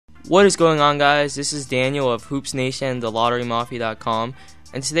What is going on, guys? This is Daniel of Hoops Nation and TheLotteryMafia.com,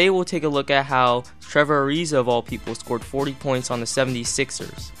 and today we'll take a look at how Trevor Ariza, of all people, scored 40 points on the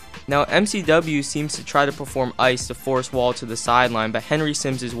 76ers. Now, MCW seems to try to perform ice to force Wall to the sideline, but Henry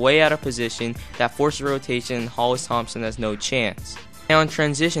Sims is way out of position. That forces rotation, and Hollis Thompson has no chance. Now in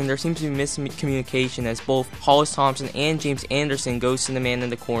transition, there seems to be miscommunication as both Hollis Thompson and James Anderson goes to the man in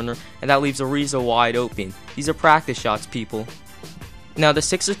the corner, and that leaves Ariza wide open. These are practice shots, people. Now the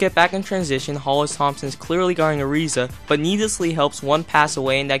Sixers get back in transition. Hollis Thompson is clearly guarding Ariza, but needlessly helps one pass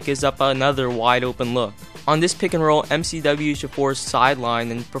away, and that gives up another wide open look. On this pick and roll, MCW should force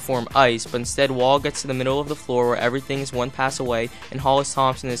sideline and perform ice, but instead Wall gets to the middle of the floor where everything is one pass away, and Hollis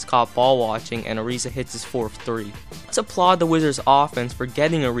Thompson is caught ball watching, and Ariza hits his fourth three. Let's applaud the Wizards offense for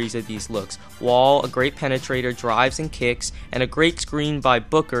getting Ariza these looks. Wall, a great penetrator, drives and kicks, and a great screen by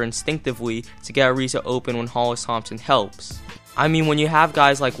Booker instinctively to get Ariza open when Hollis Thompson helps. I mean, when you have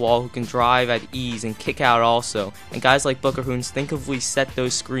guys like Wall who can drive at ease and kick out also, and guys like Booker who instinctively set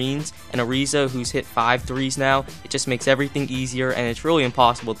those screens, and Ariza who's hit 5 threes now, it just makes everything easier and it's really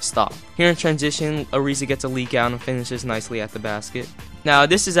impossible to stop. Here in transition, Ariza gets a leak out and finishes nicely at the basket. Now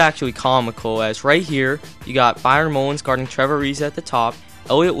this is actually comical, as right here you got Byron Mullins guarding Trevor Ariza at the top,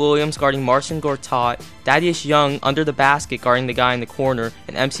 Elliot Williams guarding Marcin Gortat, Thaddeus Young under the basket guarding the guy in the corner,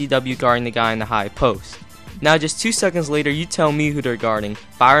 and MCW guarding the guy in the high post. Now just 2 seconds later, you tell me who they're guarding.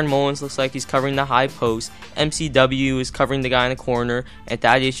 Byron Mullins looks like he's covering the high post, MCW is covering the guy in the corner, and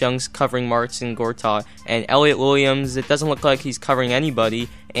Thaddeus Young's covering Marcin Gortat, and Elliot Williams, it doesn't look like he's covering anybody,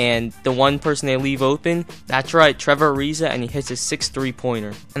 and the one person they leave open, that's right, Trevor Ariza, and he hits his 6th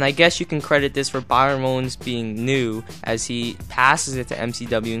three-pointer. And I guess you can credit this for Byron Mullins being new, as he passes it to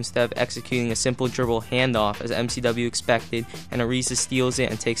MCW instead of executing a simple dribble handoff as MCW expected, and Ariza steals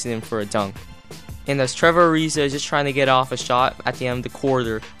it and takes it in for a dunk. And as Trevor Ariza is just trying to get off a shot at the end of the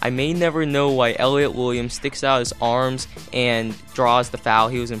quarter, I may never know why Elliot Williams sticks out his arms and draws the foul.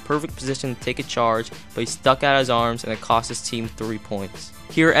 He was in perfect position to take a charge, but he stuck out his arms and it cost his team 3 points.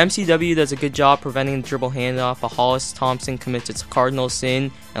 Here, MCW does a good job preventing the dribble handoff, but Hollis Thompson commits a cardinal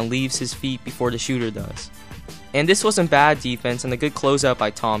sin and leaves his feet before the shooter does. And this wasn't bad defense and a good closeout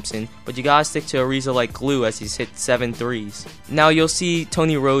by Thompson, but you gotta stick to Ariza like glue as he's hit 7 threes. Now you'll see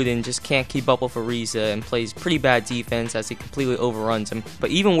Tony Roden just can't keep up with Ariza and plays pretty bad defense as he completely overruns him.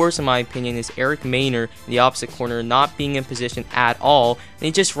 But even worse in my opinion is Eric Maynor in the opposite corner not being in position at all, and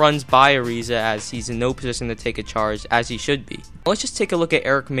he just runs by Ariza as he's in no position to take a charge as he should be. Let's just take a look at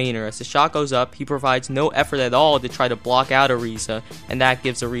Eric Maynor. As the shot goes up, he provides no effort at all to try to block out Ariza, and that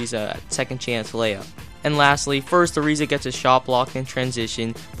gives Ariza a second chance layup. And lastly, first Ariza gets his shot blocked in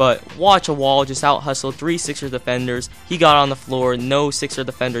transition, but watch a Wall just out-hustle 3 Sixer defenders. He got on the floor, no Sixer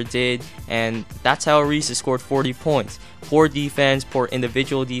defender did, and that's how Ariza scored 40 points. Poor defense, poor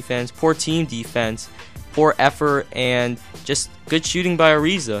individual defense, poor team defense, poor effort, and just good shooting by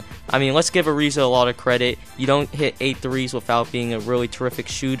Ariza. I mean, let's give Ariza a lot of credit. You don't hit 8 threes without being a really terrific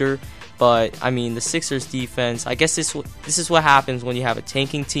shooter. But, I mean, the Sixers defense, I guess this is what happens when you have a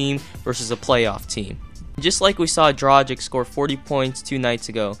tanking team versus a playoff team. Just like we saw Dragic score 40 points 2 nights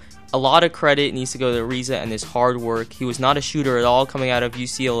ago, a lot of credit needs to go to Ariza and his hard work. He was not a shooter at all coming out of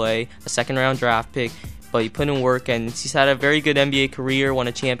UCLA, a second-round draft pick, but he put in work and he's had a very good NBA career, won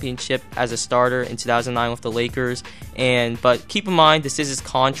a championship as a starter in 2009 with the Lakers. But keep in mind, this is his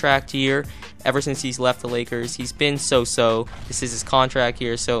contract year. Ever since he's left the Lakers, he's been so-so. This is his contract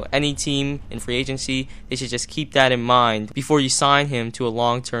year, so any team in free agency, they should just keep that in mind before you sign him to a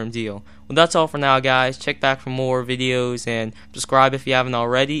long-term deal. Well, that's all for now, guys. Check back for more videos and subscribe if you haven't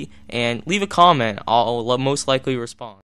already, and leave a comment. I'll most likely respond.